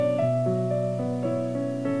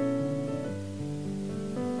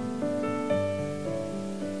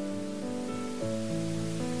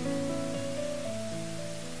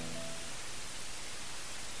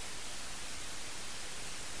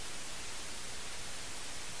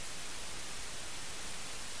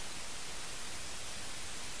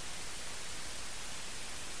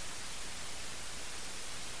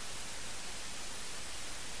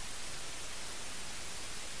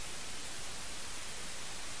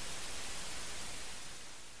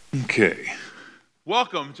Okay.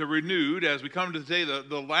 Welcome to Renewed as we come to today,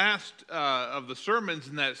 the last of the sermons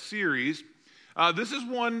in that series. This is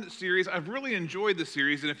one series, I've really enjoyed the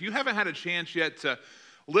series, and if you haven't had a chance yet to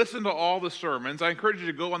listen to all the sermons, I encourage you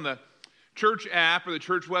to go on the church app or the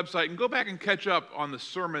church website and go back and catch up on the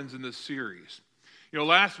sermons in this series. You know,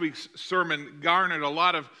 last week's sermon garnered a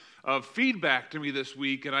lot of feedback to me this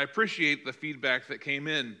week, and I appreciate the feedback that came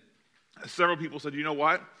in. Several people said, you know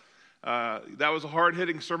what? That was a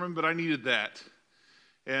hard-hitting sermon, but I needed that.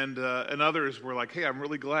 And others were like, hey, I'm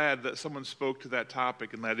really glad that someone spoke to that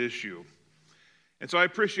topic and that issue. And so I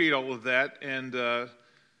appreciate all of that. And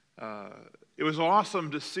it was awesome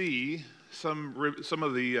to see some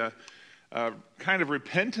of the kind of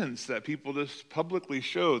repentance that people just publicly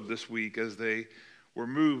showed this week as they were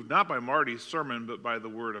moved, not by Marty's sermon, but by the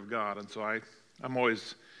Word of God. And so I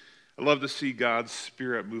love to see God's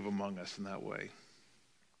Spirit move among us in that way.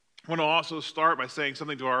 I want to also start by saying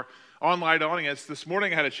something to our online audience. This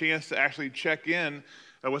morning I had a chance to actually check in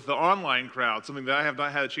with the online crowd, something that I have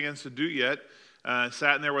not had a chance to do yet.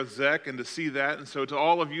 Sat in there with Zach and to see that. And so to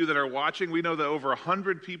all of you that are watching, we know that over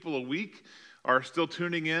 100 people a week are still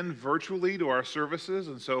tuning in virtually to our services.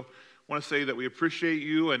 And so I want to say that we appreciate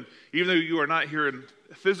you. And even though you are not here in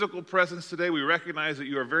physical presence today, we recognize that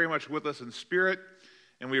you are very much with us in spirit,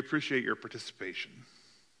 and we appreciate your participation.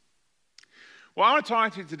 Well, I want to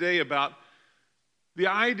talk to you today about the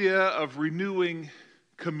idea of renewing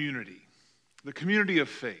community, the community of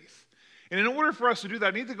faith. And in order for us to do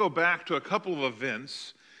that, I need to go back to a couple of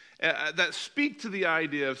events that speak to the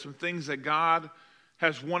idea of some things that God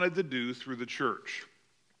has wanted to do through the church.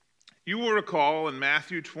 You will recall in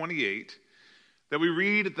Matthew 28 that we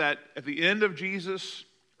read that at the end of Jesus'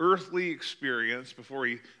 earthly experience, before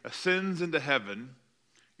he ascends into heaven,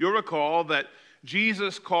 you'll recall that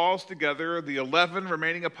Jesus calls together the 11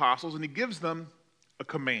 remaining apostles and he gives them a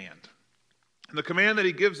command. And the command that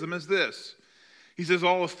he gives them is this. He says,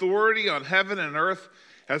 all authority on heaven and earth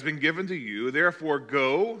has been given to you. Therefore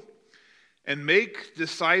go and make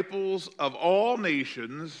disciples of all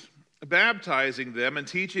nations, baptizing them and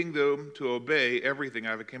teaching them to obey everything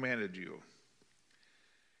I've commanded you.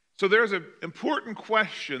 So there's an important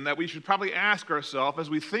question that we should probably ask ourselves as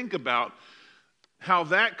we think about how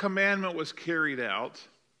that commandment was carried out.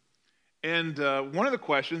 And one of the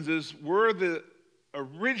questions is, were the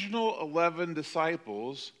original 11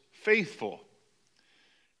 disciples faithful?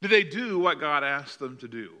 Did they do what God asked them to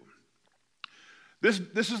do?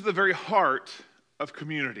 This is the very heart of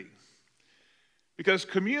community. Because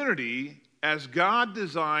community, as God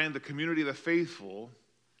designed the community of the faithful,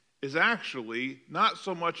 is actually not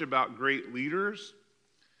so much about great leaders,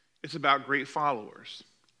 it's about great followers.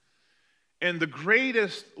 And the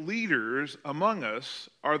greatest leaders among us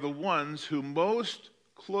are the ones who most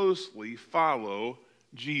closely follow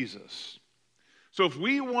Jesus. So if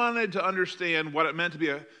we wanted to understand what it meant to be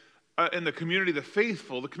in the community of the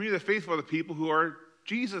faithful are the people who are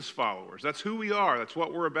Jesus followers. That's who we are. That's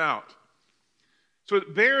what we're about. So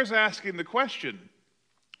it bears asking the question,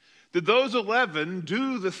 did those 11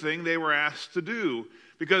 do the thing they were asked to do?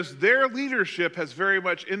 Because their leadership has very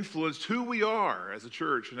much influenced who we are as a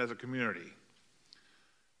church and as a community.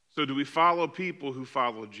 So do we follow people who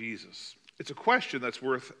follow Jesus? It's a question that's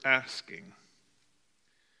worth asking.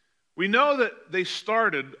 We know that they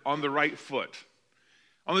started on the right foot.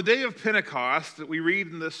 On the day of Pentecost, that we read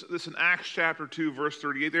in this in Acts chapter 2, verse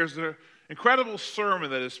 38, there's an incredible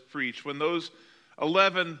sermon that is preached when those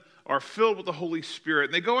 11 are filled with the Holy Spirit.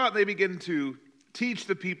 And they go out and they begin to teach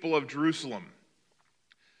the people of Jerusalem.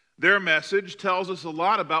 Their message tells us a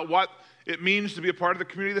lot about what it means to be a part of the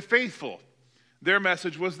community of the faithful. Their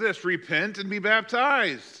message was this: repent and be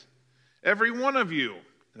baptized, every one of you,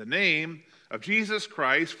 in the name of Jesus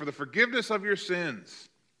Christ for the forgiveness of your sins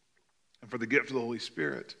and for the gift of the Holy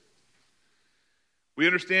Spirit. We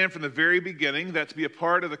understand from the very beginning that to be a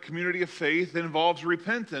part of the community of faith involves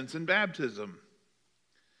repentance and baptism.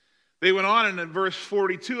 They went on in verse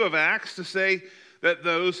 42 of Acts to say that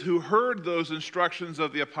those who heard those instructions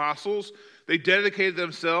of the apostles, they dedicated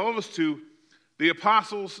themselves to the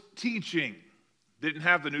apostles' teaching. They didn't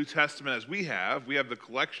have the New Testament as we have. We have the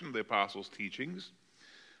collection of the apostles' teachings.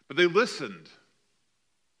 But they listened.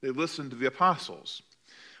 They listened to the apostles.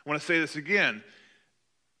 I want to say this again.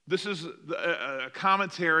 This is a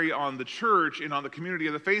commentary on the church and on the community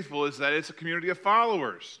of the faithful, is that it's a community of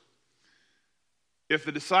followers. If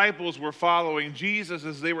the disciples were following Jesus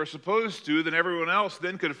as they were supposed to, then everyone else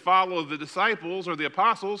then could follow the disciples or the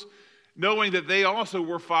apostles, knowing that they also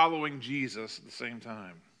were following Jesus at the same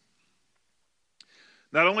time.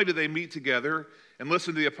 Not only did they meet together and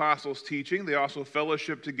listen to the apostles' teaching, they also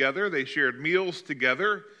fellowshiped together. They shared meals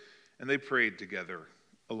together. and they prayed together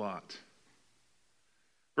a lot.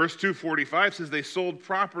 Verse 245 says they sold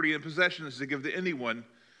property and possessions to give to anyone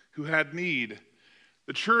who had need.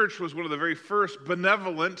 The church was one of the very first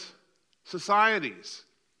benevolent societies.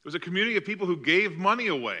 It was a community of people who gave money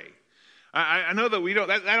away. I know that we don't,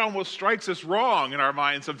 that almost strikes us wrong in our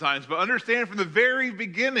minds sometimes, but understand from the very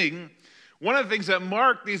beginning, one of the things that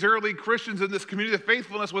marked these early Christians in this community of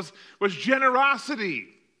faithfulness was generosity.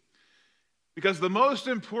 Because the most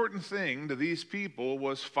important thing to these people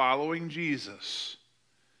was following Jesus.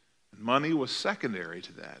 And money was secondary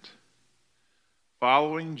to that.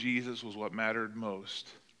 Following Jesus was what mattered most.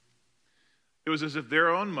 It was as if their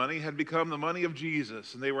own money had become the money of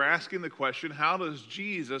Jesus, and they were asking the question, how does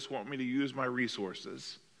Jesus want me to use my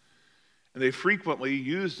resources? And they frequently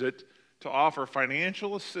used it to offer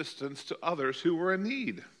financial assistance to others who were in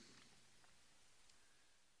need.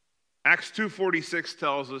 Acts 2:46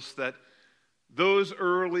 tells us that those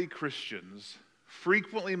early Christians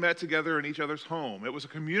frequently met together in each other's home. It was a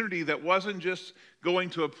community that wasn't just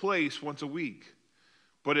going to a place once a week,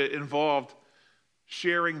 but it involved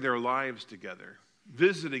sharing their lives together,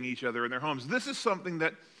 visiting each other in their homes. This is something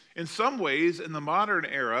that, in some ways, in the modern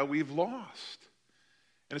era, we've lost.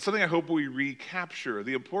 And it's something I hope we recapture,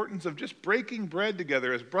 the importance of just breaking bread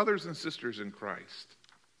together as brothers and sisters in Christ.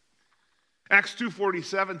 Acts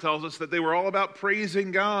 2:47 tells us that they were all about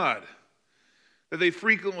praising God, that they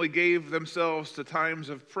frequently gave themselves to times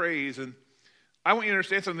of praise. And I want you to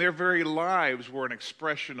understand something, their very lives were an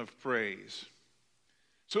expression of praise.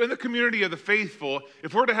 So in the community of the faithful,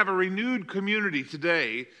 if we're to have a renewed community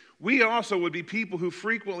today, we also would be people who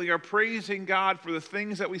frequently are praising God for the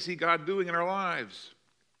things that we see God doing in our lives.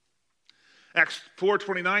 Acts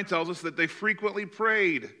 4:29 tells us that they frequently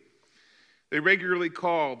prayed. They regularly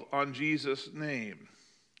called on Jesus' name.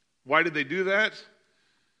 Why did they do that?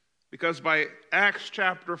 Because by Acts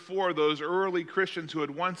chapter 4, those early Christians who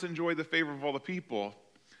had once enjoyed the favor of all the people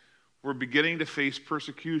were beginning to face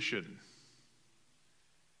persecution.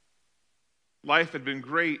 Life had been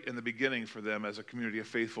great in the beginning for them as a community of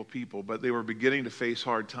faithful people, but they were beginning to face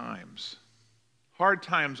hard times. Hard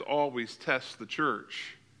times always test the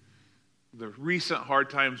church. The recent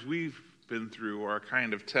hard times we've been through are a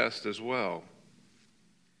kind of test as well.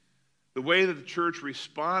 The way that the church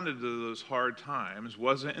responded to those hard times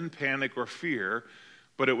wasn't in panic or fear,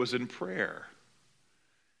 but it was in prayer.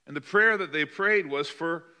 And the prayer that they prayed was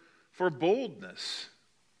for boldness.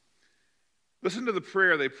 Listen to the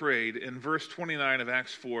prayer they prayed in verse 29 of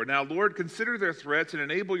Acts 4. Now, Lord, consider their threats and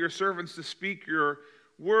enable your servants to speak your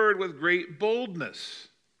word with great boldness.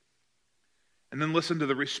 And then listen to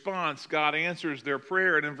the response. God answers their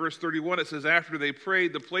prayer. And in verse 31, it says, after they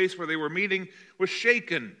prayed, the place where they were meeting was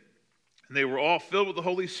shaken. And they were all filled with the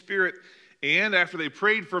Holy Spirit. And after they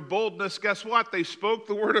prayed for boldness, guess what? They spoke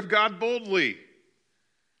the word of God boldly.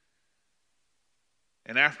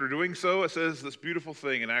 And after doing so, it says this beautiful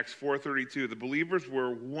thing in Acts 4:32, the believers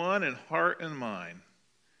were one in heart and mind.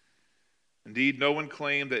 Indeed, no one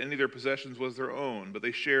claimed that any of their possessions was their own, but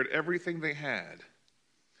they shared everything they had.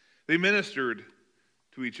 They ministered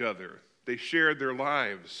to each other. They shared their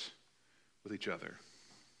lives with each other.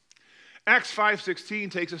 Acts 5:16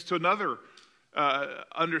 takes us to another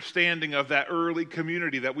understanding of that early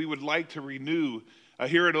community that we would like to renew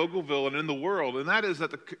here at Ogleville and in the world, and that is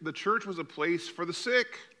that the church was a place for the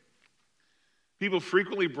sick. People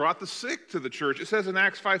frequently brought the sick to the church. It says in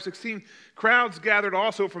Acts 5:16, crowds gathered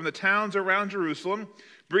also from the towns around Jerusalem,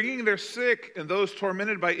 bringing their sick and those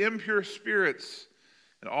tormented by impure spirits,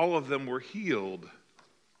 and all of them were healed.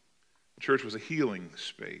 The church was a healing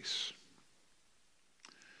space.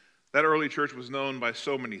 That early church was known by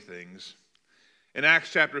so many things. In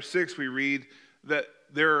Acts chapter 6, we read that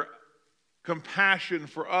their compassion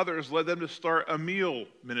for others led them to start a meal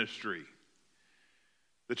ministry.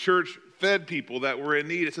 The church fed people that were in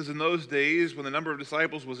need. It says in those days, when the number of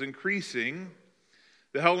disciples was increasing,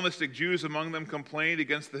 the Hellenistic Jews among them complained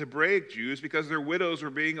against the Hebraic Jews because their widows were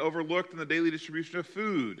being overlooked in the daily distribution of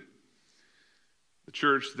food. The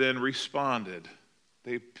church then responded.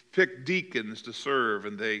 They picked deacons to serve,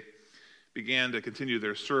 and they began to continue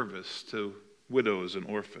their service to widows and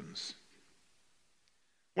orphans.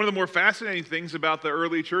 One of the more fascinating things about the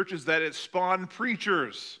early church is that it spawned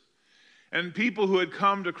preachers. And people who had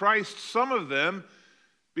come to Christ, some of them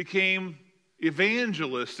became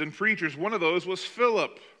evangelists and preachers. One of those was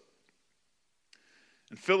Philip.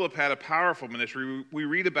 And Philip had a powerful ministry. We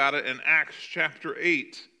read about it in Acts chapter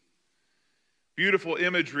 8. Beautiful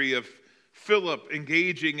imagery of Philip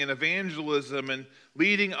engaging in evangelism and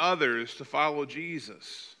leading others to follow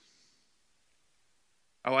Jesus.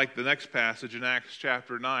 I like the next passage in Acts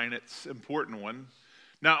chapter 9. It's an important one.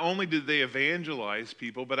 Not only did they evangelize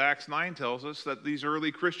people, but Acts 9 tells us that these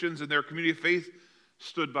early Christians in their community of faith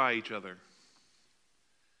stood by each other.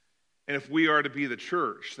 And if we are to be the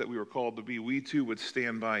church that we were called to be, we too would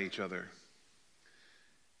stand by each other.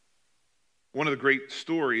 One of the great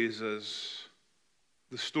stories is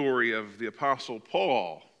the story of the Apostle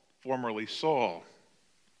Paul, formerly Saul.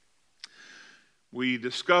 We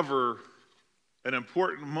discover an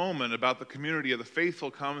important moment about the community of the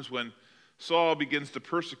faithful comes when Saul begins to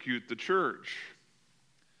persecute the church.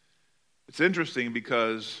 It's interesting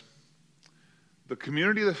because the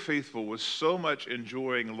community of the faithful was so much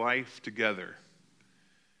enjoying life together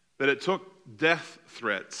that it took death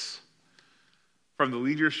threats from the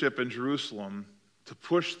leadership in Jerusalem to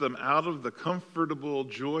push them out of the comfortable,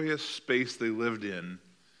 joyous space they lived in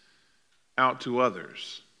out to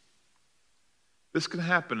others. This can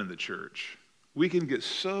happen in the church. We can get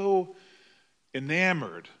so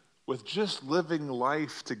enamored with just living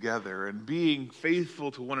life together and being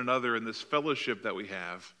faithful to one another in this fellowship that we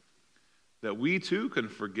have, that we too can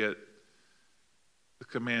forget the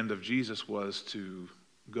command of Jesus was to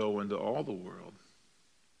go into all the world.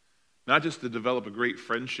 Not just to develop a great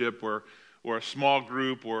friendship or a small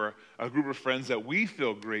group or a group of friends that we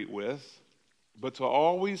feel great with, but to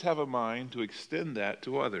always have a mind to extend that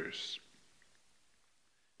to others.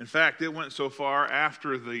 In fact, it went so far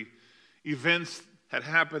after the events had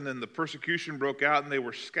happened and the persecution broke out and they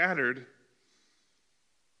were scattered,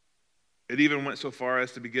 it even went so far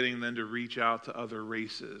as to beginning then to reach out to other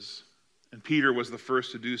races. And Peter was the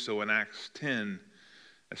first to do so in Acts 10,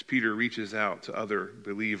 as Peter reaches out to other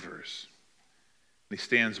believers. And he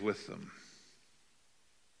stands with them.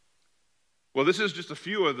 Well, this is just a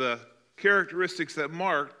few of the characteristics that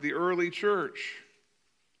marked the early church.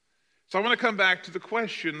 So I want to come back to the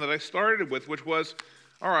question that I started with, which was,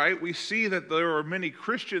 all right, we see that there were many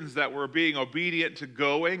Christians that were being obedient to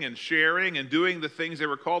going and sharing and doing the things they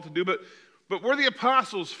were called to do, but were the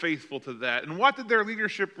apostles faithful to that? And what did their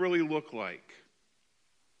leadership really look like?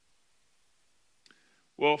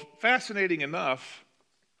 Well, fascinating enough,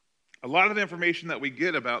 a lot of the information that we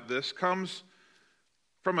get about this comes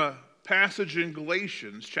from a passage in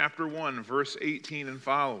Galatians chapter 1, verse 18 and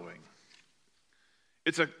following.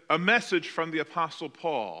 It's a message from the Apostle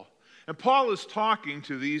Paul. And Paul is talking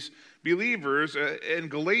to these believers in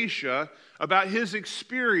Galatia about his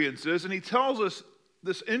experiences, and he tells us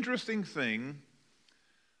this interesting thing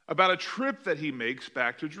about a trip that he makes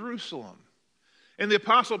back to Jerusalem. And the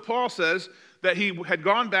Apostle Paul says that he had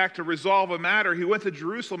gone back to resolve a matter. He went to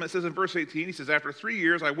Jerusalem. It says in verse 18, he says, after 3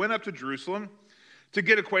 years, I went up to Jerusalem to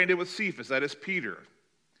get acquainted with Cephas, that is Peter.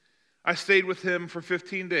 I stayed with him for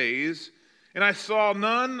 15 days, and I saw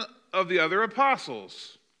none of the other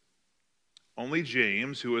apostles. Only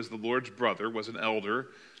James, who is the Lord's brother, was an elder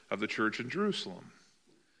of the church in Jerusalem.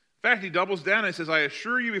 In fact, he doubles down and says, I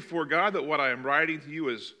assure you before God that what I am writing to you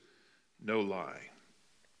is no lie.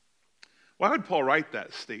 Why would Paul write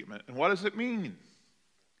that statement, and what does it mean?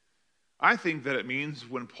 I think that it means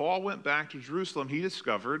when Paul went back to Jerusalem, he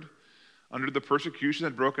discovered, under the persecution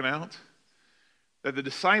that had broken out, that the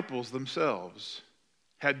disciples themselves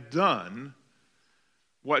had done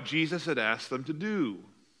what Jesus had asked them to do.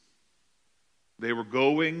 They were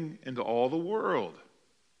going into all the world.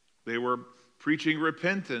 They were preaching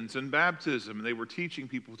repentance and baptism, and they were teaching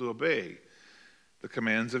people to obey the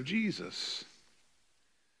commands of Jesus.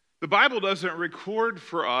 The Bible doesn't record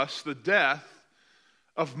for us the death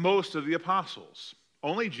of most of the apostles.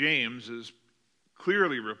 Only James is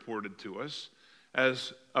clearly reported to us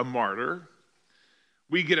as a martyr.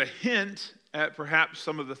 We get a hint at perhaps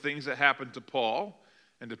some of the things that happened to Paul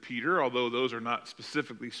and to Peter, although those are not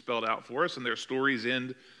specifically spelled out for us, and their stories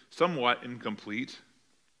end somewhat incomplete.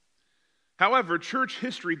 However, church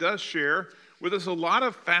history does share with us a lot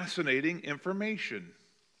of fascinating information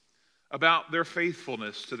about their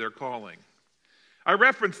faithfulness to their calling. I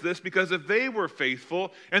reference this because if they were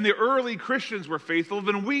faithful and the early Christians were faithful,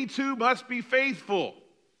 then we too must be faithful.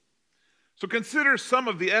 So consider some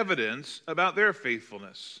of the evidence about their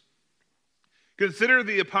faithfulness. Consider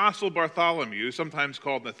the apostle Bartholomew, sometimes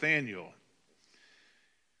called Nathaniel.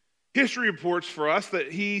 History reports for us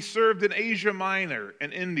that he served in Asia Minor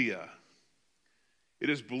and India. It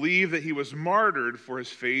is believed that he was martyred for his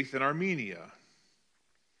faith in Armenia.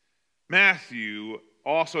 Matthew,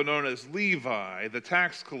 also known as Levi, the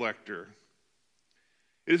tax collector.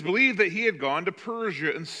 It is believed that he had gone to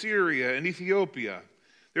Persia and Syria and Ethiopia.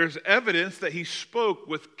 There's evidence that he spoke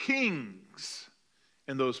with kings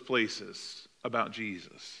in those places about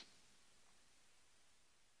Jesus.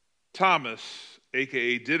 Thomas,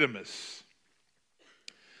 a.k.a. Didymus.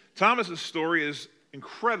 Thomas's story is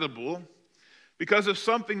incredible because of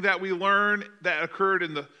something that we learn that occurred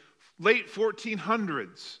in the late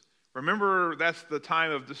 1400s. Remember, that's the time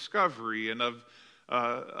of discovery and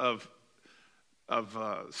of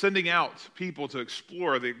sending out people to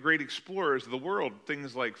explore, the great explorers of the world.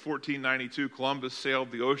 Things like 1492, Columbus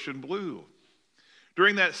sailed the ocean blue.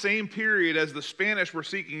 During that same period, as the Spanish were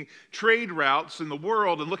seeking trade routes in the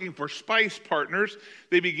world and looking for spice partners,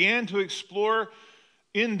 they began to explore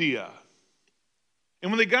India. And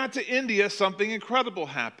when they got to India, something incredible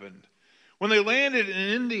happened. When they landed in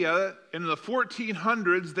India in the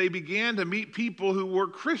 1400s, they began to meet people who were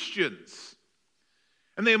Christians.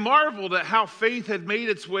 And they marveled at how faith had made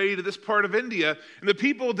its way to this part of India. And the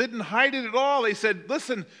people didn't hide it at all. They said,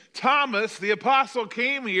 listen, Thomas, the apostle,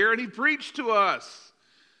 came here and he preached to us.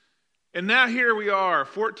 And now here we are,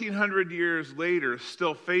 1,400 years later,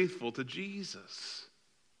 still faithful to Jesus.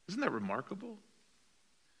 Isn't that remarkable?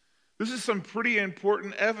 This is some pretty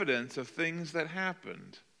important evidence of things that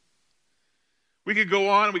happened. We could go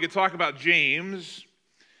on and we could talk about James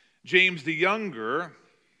the Younger.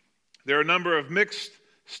 There are a number of mixed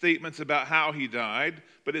statements about how he died,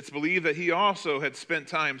 but it's believed that he also had spent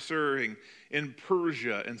time serving in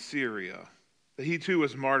Persia and Syria, that he too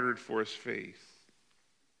was martyred for his faith.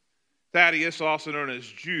 Thaddeus, also known as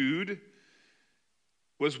Jude,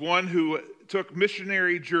 was one who took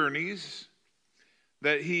missionary journeys,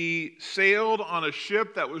 that he sailed on a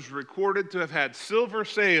ship that was recorded to have had silver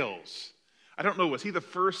sails. I don't know, was he the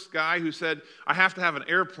first guy who said, I have to have an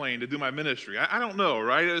airplane to do my ministry? I don't know,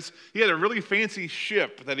 right? He had a really fancy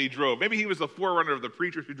ship that he drove. Maybe he was the forerunner of the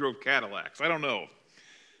preachers who drove Cadillacs. I don't know.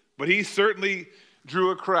 But he certainly drew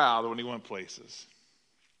a crowd when he went places.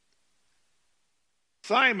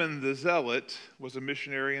 Simon the Zealot was a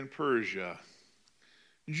missionary in Persia.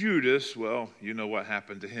 Judas, well, you know what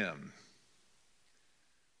happened to him.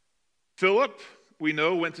 Philip, we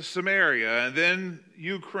know, went to Samaria and then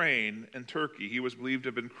Ukraine and Turkey. He was believed to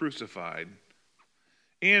have been crucified.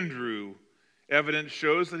 Andrew, evidence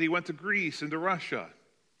shows that he went to Greece and to Russia,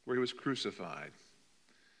 where he was crucified.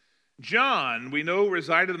 John, we know,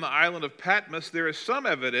 resided on the island of Patmos. There is some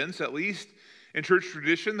evidence, at least in church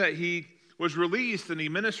tradition, that he was released and he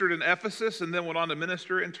ministered in Ephesus and then went on to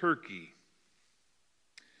minister in Turkey.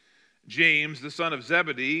 James, the son of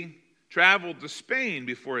Zebedee, traveled to Spain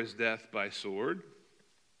before his death by sword.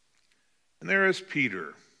 And there is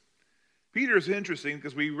Peter. Peter is interesting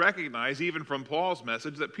because we recognize, even from Paul's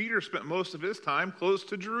message, that Peter spent most of his time close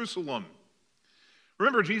to Jerusalem.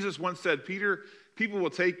 Remember, Jesus once said, Peter, people will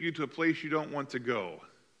take you to a place you don't want to go.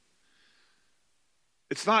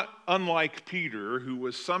 It's not unlike Peter, who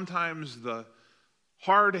was sometimes the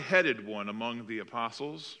hard-headed one among the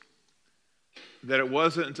apostles, that it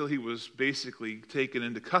wasn't until he was basically taken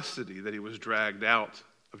into custody that he was dragged out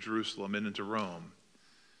of Jerusalem and into Rome.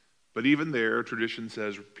 But even there, tradition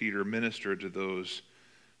says Peter ministered to those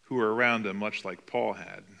who were around him, much like Paul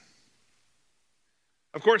had.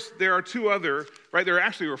 Of course, there are two other, right? There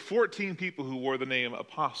actually were 14 people who wore the name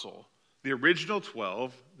apostle. The original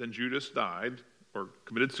 12, then Judas died or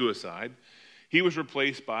committed suicide. He was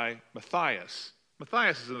replaced by Matthias.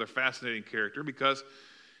 Matthias is another fascinating character because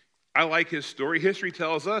I like his story. History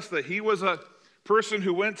tells us that he was a person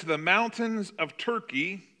who went to the mountains of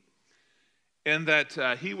Turkey and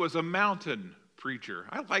that he was a mountain preacher.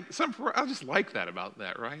 I just like that about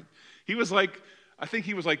that, right? He was like, I think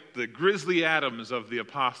he was like the Grizzly Adams of the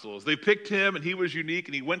apostles. They picked him and he was unique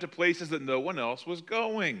and he went to places that no one else was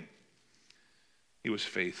going. He was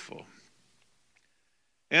faithful.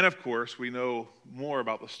 And of course, we know more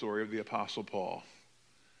about the story of the Apostle Paul,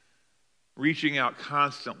 reaching out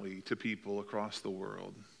constantly to people across the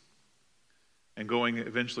world and going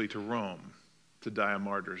eventually to Rome to die a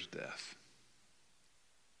martyr's death.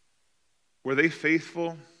 Were they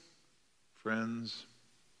faithful? Friends,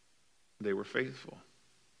 they were faithful.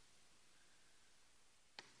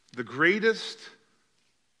 The greatest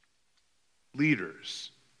leaders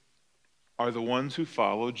are the ones who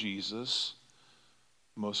follow Jesus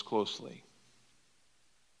most closely.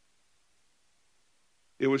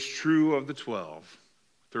 It was true of the 12,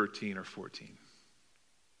 13 or 14.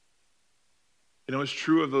 And it was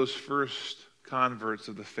true of those first converts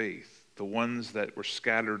of the faith, the ones that were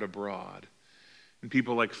scattered abroad, and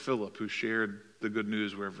people like Philip who shared the good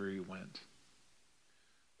news wherever he went.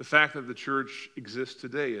 The fact that the church exists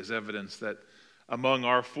today is evidence that among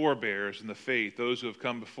our forebears in the faith, those who have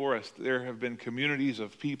come before us, there have been communities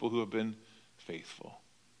of people who have been faithful.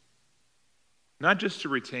 Not just to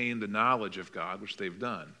retain the knowledge of God, which they've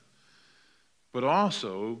done, but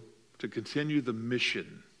also to continue the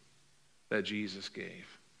mission that Jesus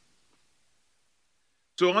gave.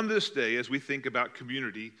 So on this day, as we think about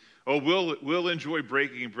community, we'll enjoy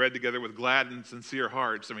breaking bread together with glad and sincere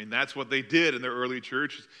hearts. I mean, that's what they did in their early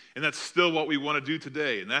church, and that's still what we want to do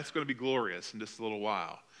today, and that's going to be glorious in just a little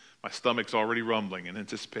while. My stomach's already rumbling in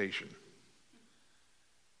anticipation.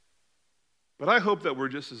 But I hope that we're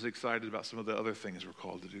just as excited about some of the other things we're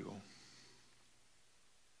called to do.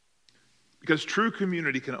 Because true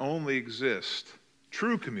community can only exist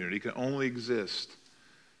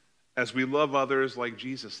as we love others like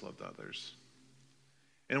Jesus loved others.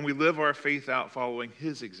 And we live our faith out following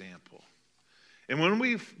his example. And when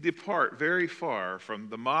we depart very far from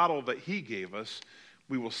the model that he gave us,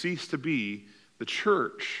 we will cease to be the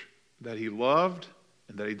church that he loved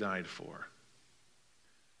and that he died for.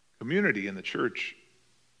 Community in the church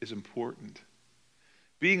is important.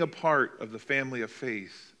 Being a part of the family of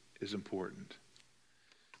faith is important.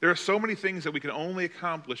 There are so many things that we can only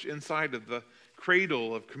accomplish inside of the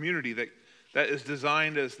cradle of community that is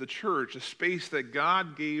designed as the church, a space that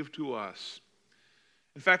God gave to us.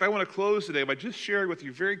 In fact, I want to close today by just sharing with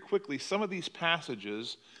you very quickly some of these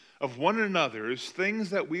passages of one another's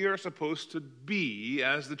things that we are supposed to be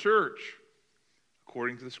as the church,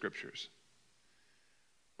 according to the scriptures.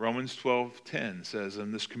 Romans 12:10 says,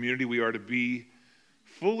 in this community we are to be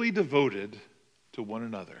fully devoted to one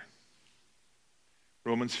another.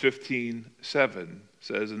 Romans 15:7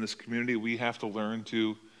 says, in this community we have to learn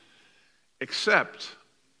to accept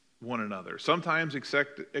one another. Sometimes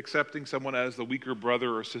accepting someone as the weaker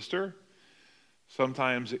brother or sister.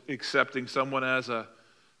 Sometimes accepting someone as a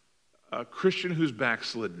Christian who's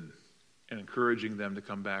backslidden and encouraging them to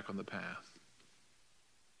come back on the path.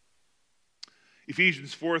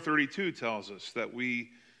 Ephesians 4:32 tells us that we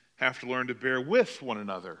have to learn to bear with one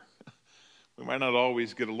another. We might not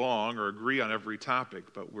always get along or agree on every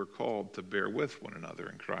topic, but we're called to bear with one another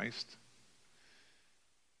in Christ.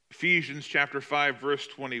 Ephesians chapter 5, verse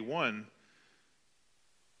 21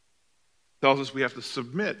 tells us we have to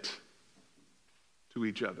submit to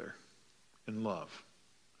each other in love.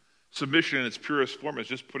 Submission in its purest form is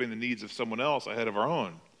just putting the needs of someone else ahead of our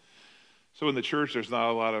own. So in the church, there's not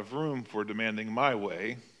a lot of room for demanding my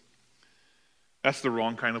way. That's the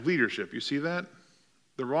wrong kind of leadership. You see that?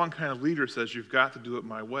 The wrong kind of leader says you've got to do it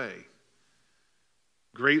my way.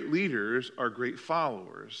 Great leaders are great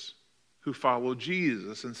followers who follow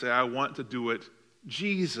Jesus and say, I want to do it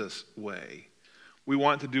Jesus' way. We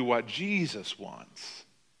want to do what Jesus wants.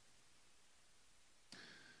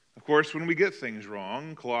 Of course, when we get things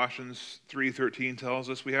wrong, Colossians 3:13 tells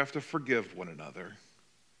us we have to forgive one another.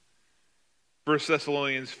 1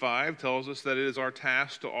 Thessalonians 5 tells us that it is our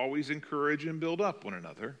task to always encourage and build up one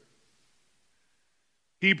another.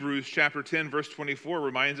 Hebrews chapter 10, verse 24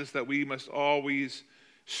 reminds us that we must always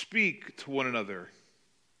speak to one another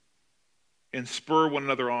and spur one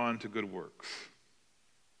another on to good works.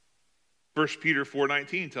 1 Peter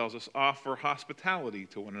 4:19 tells us offer hospitality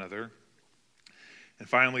to one another. And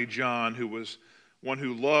finally, John, who was one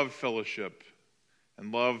who loved fellowship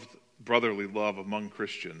and loved brotherly love among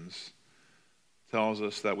Christians, tells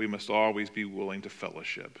us that we must always be willing to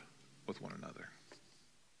fellowship with one another.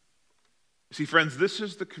 See, friends, this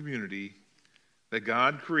is the community that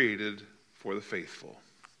God created for the faithful.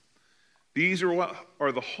 These are what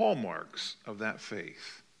are the hallmarks of that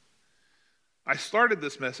faith. I started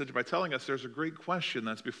this message by telling us there's a great question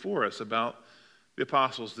that's before us about the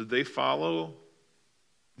apostles. Did they follow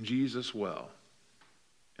Jesus well?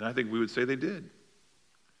 And I think we would say they did.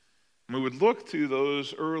 And we would look to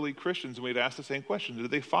those early Christians and we'd ask the same question.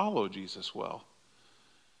 Did they follow Jesus well?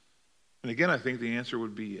 And again, I think the answer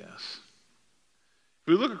would be yes. If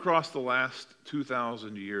we look across the last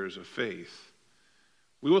 2,000 years of faith,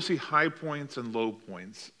 we will see high points and low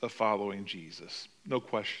points of following Jesus. No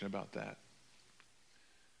question about that.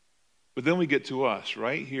 But then we get to us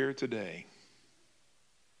right here today.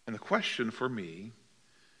 And the question for me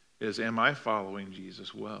is, am I following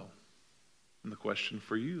Jesus well? And the question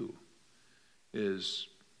for you is,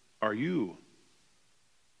 are you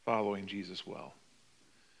following Jesus well?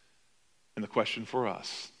 And the question for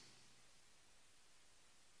us,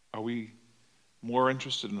 are we more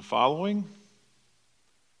interested in following,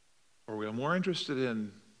 or are we more interested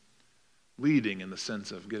in leading in the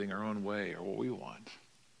sense of getting our own way or what we want?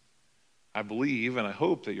 I believe and I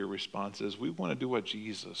hope that your response is we want to do what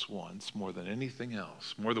Jesus wants more than anything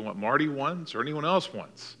else, more than what Marty wants or anyone else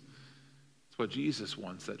wants. It's what Jesus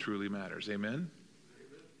wants that truly matters. Amen?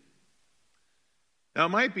 Now, it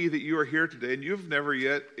might be that you are here today and you've never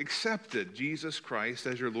yet accepted Jesus Christ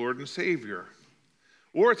as your Lord and Savior.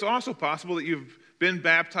 Or it's also possible that you've been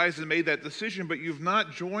baptized and made that decision, but you've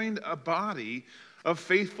not joined a body of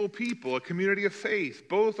faithful people, a community of faith.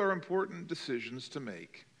 Both are important decisions to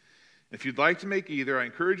make. If you'd like to make either, I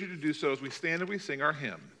encourage you to do so as we stand and we sing our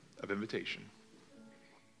hymn of invitation.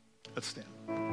 Let's stand.